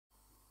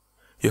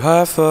You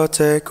have for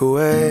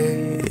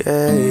takeaway,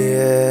 yeah,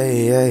 yeah,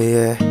 yeah,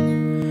 yeah.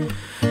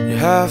 You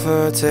have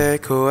for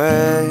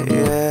takeaway,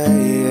 yeah,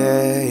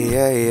 yeah,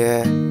 yeah,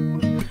 yeah.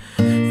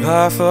 You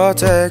have for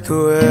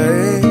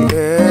takeaway,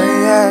 yeah,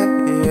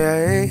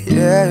 yeah, yeah,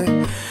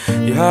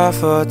 yeah. You have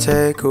for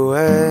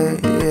takeaway,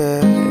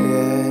 yeah,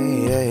 yeah,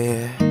 yeah,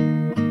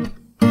 yeah.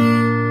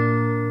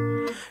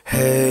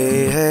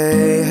 Hey,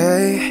 hey,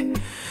 hey.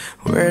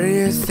 Where do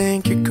you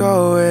think you're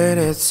going?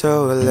 It's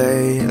so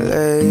late,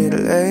 late,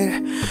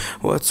 late.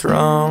 What's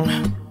wrong?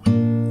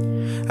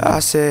 I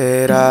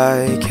said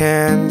I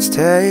can't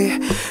stay.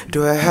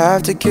 Do I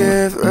have to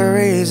give a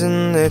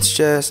reason? It's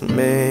just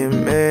me,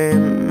 me,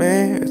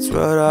 me. It's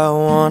what I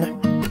want.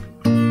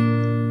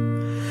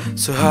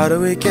 So how do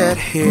we get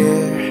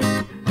here?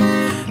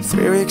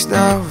 3 weeks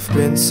now, we've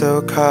been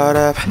so caught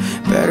up.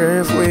 Better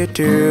if we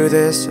do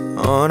this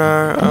on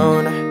our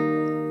own.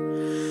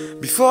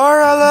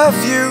 Before I love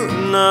you,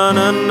 na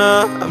na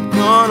na, I'm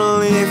gonna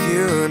leave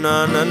you,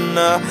 na na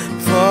na.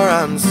 Before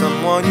I'm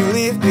someone you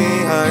leave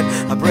behind,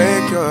 I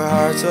break your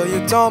heart so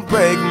you don't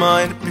break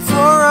mine. Before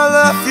I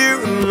love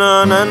you,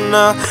 na na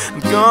na,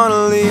 I'm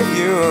gonna leave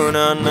you,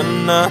 na na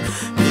na.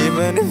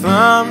 Even if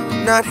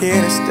I'm not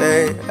here to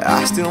stay,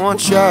 I still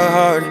want your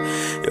heart.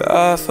 Your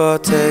heart for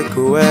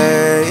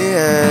takeaway,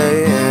 yeah,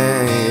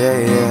 yeah, yeah,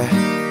 yeah.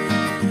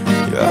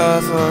 Your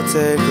heart for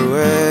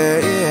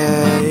takeaway,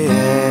 yeah, yeah,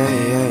 yeah,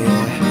 yeah.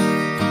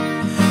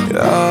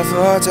 Your heart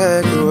for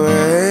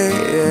takeaway,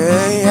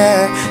 yeah,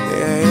 yeah,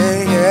 yeah, yeah,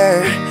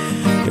 yeah.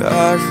 Your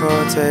heart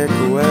for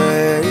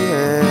takeaway,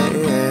 yeah,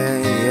 yeah,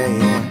 yeah,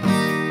 yeah.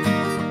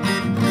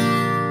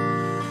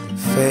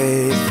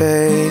 Fate,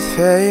 fate,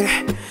 fate.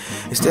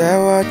 Is that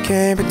what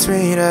came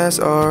between us,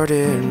 or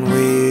didn't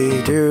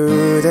we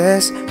do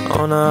this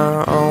on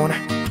our own?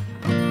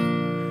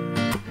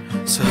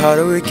 So how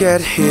do we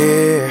get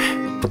here?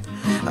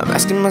 I'm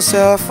asking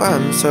myself why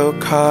I'm so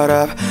caught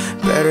up.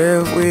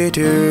 Better if we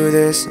do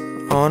this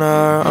on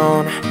our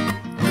own.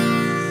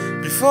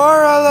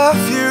 Before I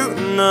love you,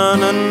 na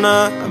na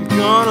na, I'm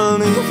gonna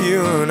leave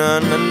you, na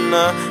na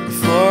na.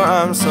 Before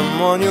I'm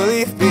someone you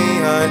leave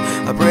behind,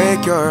 I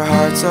break your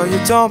heart so you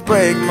don't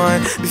break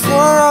mine. Before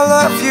I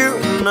love you,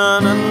 na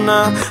na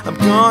na, I'm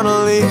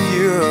gonna leave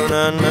you,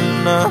 na na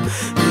na.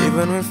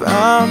 Even if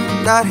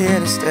I'm not here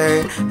to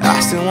stay,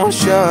 I still want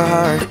your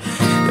heart.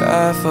 Your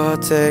heart for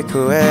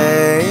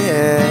takeaway,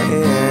 yeah,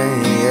 yeah,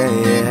 yeah,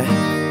 yeah.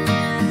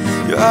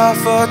 Your heart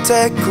for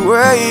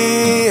takeaway,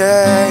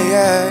 yeah,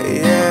 yeah,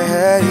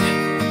 yeah.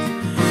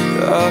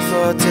 Your heart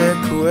for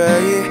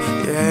takeaway,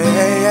 yeah,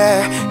 yeah,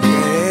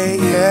 yeah,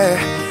 yeah.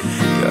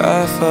 Your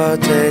heart for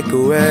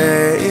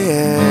takeaway,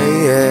 yeah,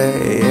 yeah,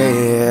 yeah,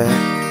 yeah.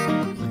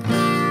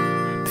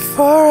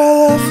 Before I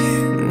love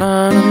you,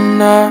 na na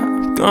na,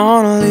 I'm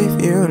gonna leave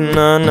you,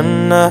 na na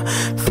na.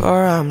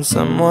 Before I'm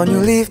someone you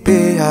leave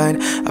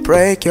behind, I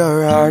break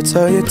your heart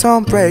so you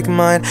don't break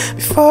mine.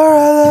 Before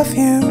I love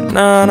you,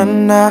 na na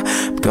na,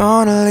 I'm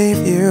gonna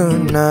leave you,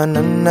 na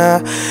na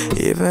na.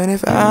 Even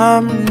if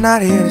I'm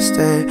not here to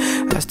stay,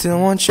 I still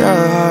want your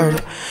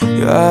heart.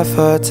 Your heart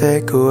for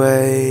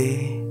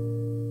takeaway.